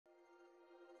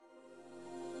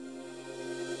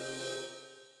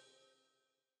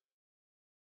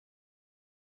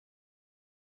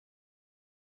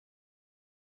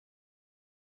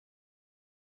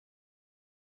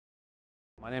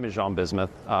My name is Jean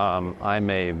Bismuth. I'm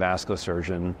a vascular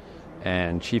surgeon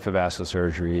and chief of vascular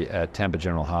surgery at Tampa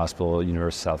General Hospital,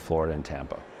 University of South Florida in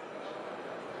Tampa.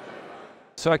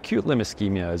 So acute limb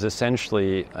ischemia is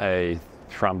essentially a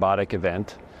thrombotic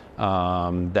event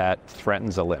that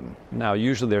threatens a limb. Now,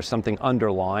 usually there's something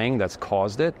underlying that's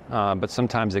caused it, but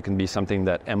sometimes it can be something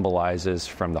that embolizes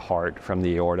from the heart, from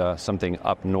the aorta, something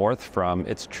up north from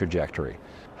its trajectory.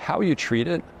 How you treat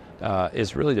it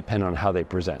is really dependent on how they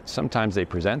present. Sometimes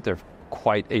they're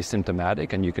quite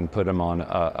asymptomatic and you can put them on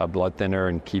a blood thinner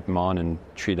and keep them on and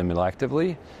treat them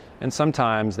electively. And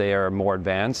sometimes they are more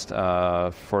advanced,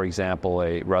 for example,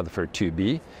 a Rutherford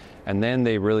 2B, and then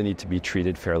they really need to be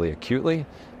treated fairly acutely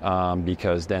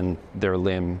because then their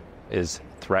limb is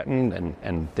threatened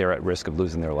and they're at risk of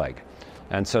losing their leg.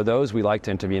 And so those we like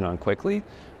to intervene on quickly.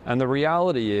 And the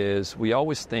reality is we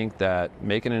always think that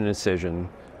making an incision,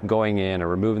 going in or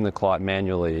removing the clot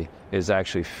manually is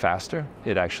actually faster.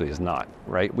 It actually is not,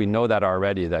 right? We know that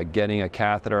already, that getting a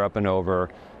catheter up and over,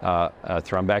 a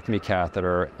thrombectomy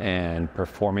catheter, and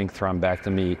performing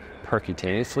thrombectomy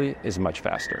percutaneously is much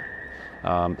faster.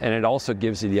 And it also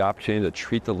gives you the opportunity to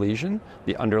treat the lesion,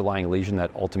 the underlying lesion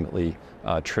that ultimately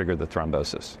triggered the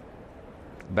thrombosis.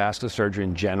 Vascular surgery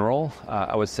in general,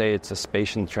 I would say it's a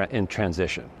space in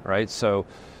transition, right? So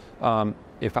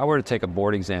if I were to take a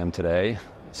board exam today,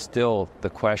 still the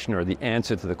question or the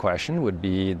answer to the question would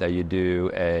be that you do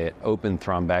an open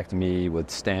thrombectomy with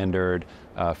standard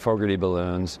Fogarty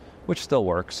balloons, which still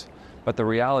works. But the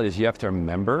reality is you have to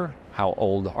remember how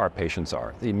old our patients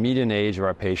are. The median age of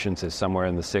our patients is somewhere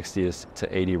in the 60s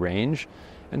to 80 range.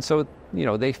 And so,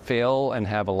 they fail and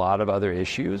have a lot of other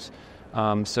issues.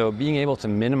 So being able to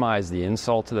minimize the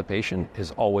insult to the patient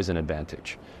is always an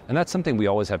advantage. And that's something we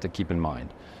always have to keep in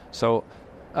mind. So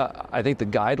I think the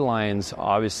guidelines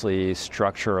obviously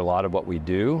structure a lot of what we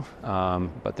do,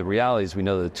 but the reality is we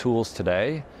know that the tools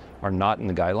today are not in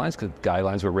the guidelines because the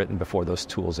guidelines were written before those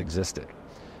tools existed.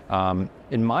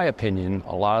 In my opinion,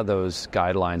 a lot of those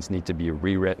guidelines need to be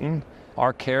rewritten.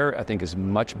 Our care, I think, is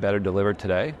much better delivered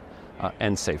today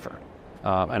and safer.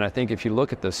 And I think if you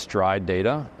look at the STRIDE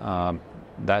data,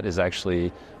 that is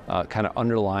actually kind of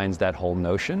underlines that whole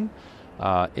notion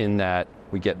in that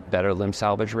we get better limb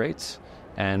salvage rates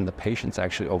and the patients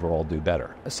actually overall do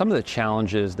better. Some of the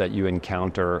challenges that you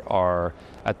encounter are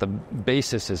at the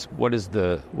basis is what is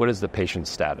the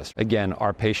patient's status? Again,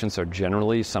 our patients are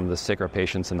generally some of the sicker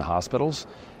patients in the hospitals.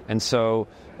 And so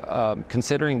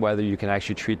considering whether you can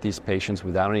actually treat these patients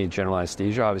without any general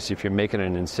anesthesia, obviously if you're making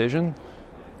an incision,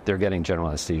 they're getting general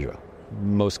anesthesia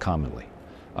most commonly.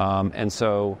 And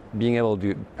so being able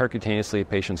to do percutaneously, a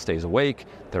patient stays awake,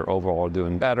 they're overall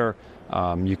doing better.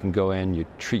 You can go in, you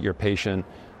treat your patient.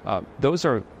 Those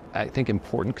are, I think,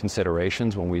 important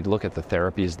considerations when we look at the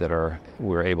therapies that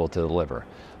we're able to deliver.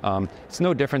 It's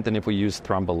no different than if we use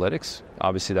thrombolytics.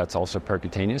 Obviously, that's also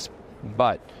percutaneous,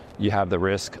 but you have the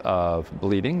risk of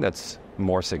bleeding that's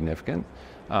more significant.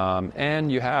 And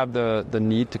you have the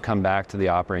need to come back to the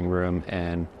operating room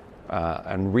and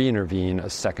re-intervene a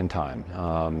second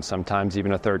time, sometimes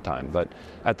even a third time. But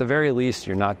at the very least,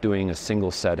 you're not doing a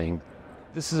single setting.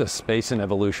 This is a space in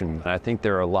evolution. I think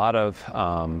there are a lot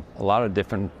of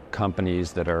different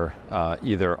companies that are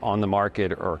either on the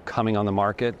market or coming on the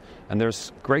market, and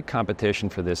there's great competition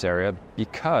for this area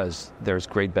because there's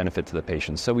great benefit to the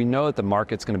patients. So we know that the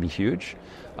market's going to be huge,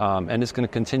 and it's going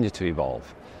to continue to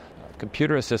evolve.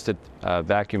 Computer-assisted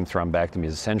vacuum thrombectomy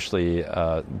is essentially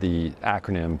the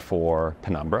acronym for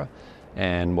Penumbra,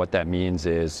 and what that means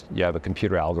is you have a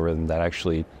computer algorithm that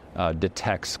actually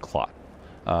detects clot.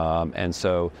 And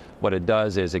so what it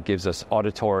does is it gives us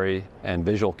auditory and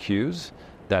visual cues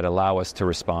that allow us to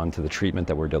respond to the treatment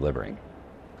that we're delivering.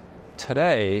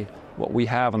 Today, what we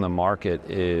have on the market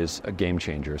is a game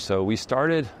changer. So we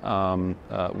started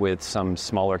with some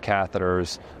smaller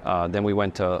catheters, then we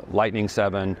went to Lightning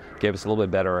 7, gave us a little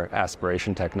bit better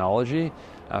aspiration technology,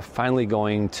 finally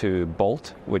going to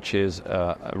Bolt, which is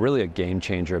really a game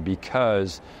changer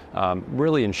because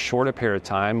really in shorter period of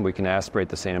time we can aspirate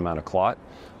the same amount of clot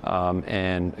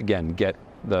and again get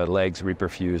the legs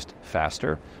reperfused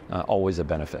faster, always a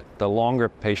benefit. The longer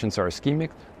patients are ischemic,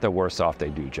 the worse off they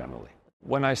do generally.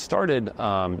 When I started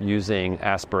using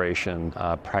aspiration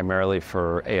primarily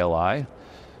for ALI,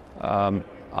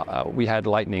 we had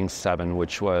Lightning 7,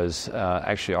 which was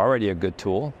actually already a good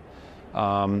tool.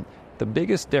 The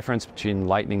biggest difference between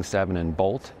Lightning 7 and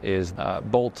Bolt is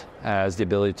Bolt has the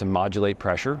ability to modulate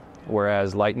pressure,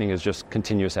 whereas Lightning is just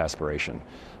continuous aspiration.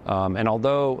 And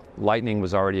although Lightning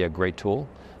was already a great tool,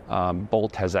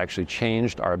 Bolt has actually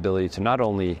changed our ability to not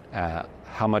only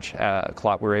how much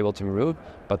clot we were able to remove,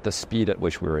 but the speed at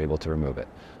which we were able to remove it.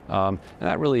 And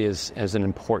that really is an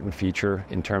important feature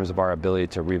in terms of our ability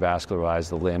to revascularize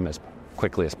the limb as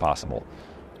quickly as possible.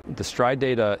 The STRIDE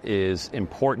data is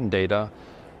important data,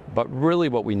 but really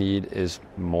what we need is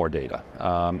more data.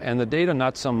 And the data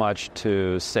not so much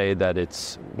to say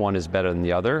that one is better than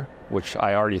the other, which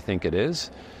I already think it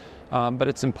is, but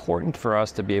it's important for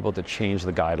us to be able to change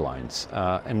the guidelines.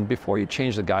 And before you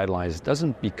change the guidelines, it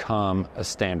doesn't become a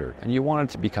standard, and you want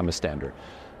it to become a standard.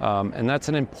 And that's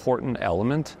an important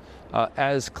element.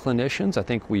 As clinicians, I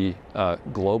think we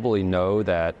globally know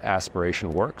that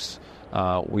aspiration works.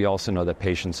 We also know that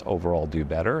patients overall do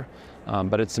better.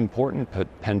 But it's important to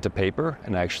put pen to paper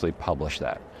and actually publish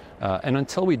that. And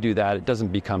until we do that, it doesn't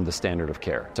become the standard of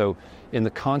care. So in the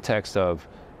context of,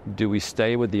 do we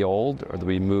stay with the old or do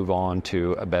we move on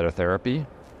to a better therapy?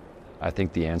 I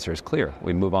think the answer is clear.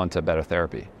 We move on to a better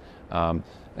therapy.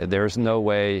 There's no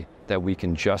way that we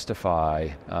can justify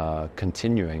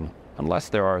continuing unless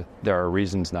there are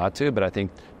reasons not to, but I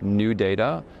think new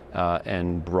data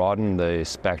and broaden the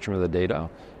spectrum of the data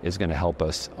is going to help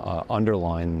us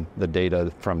underline the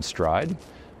data from STRIDE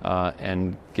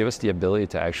and give us the ability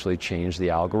to actually change the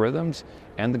algorithms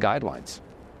and the guidelines.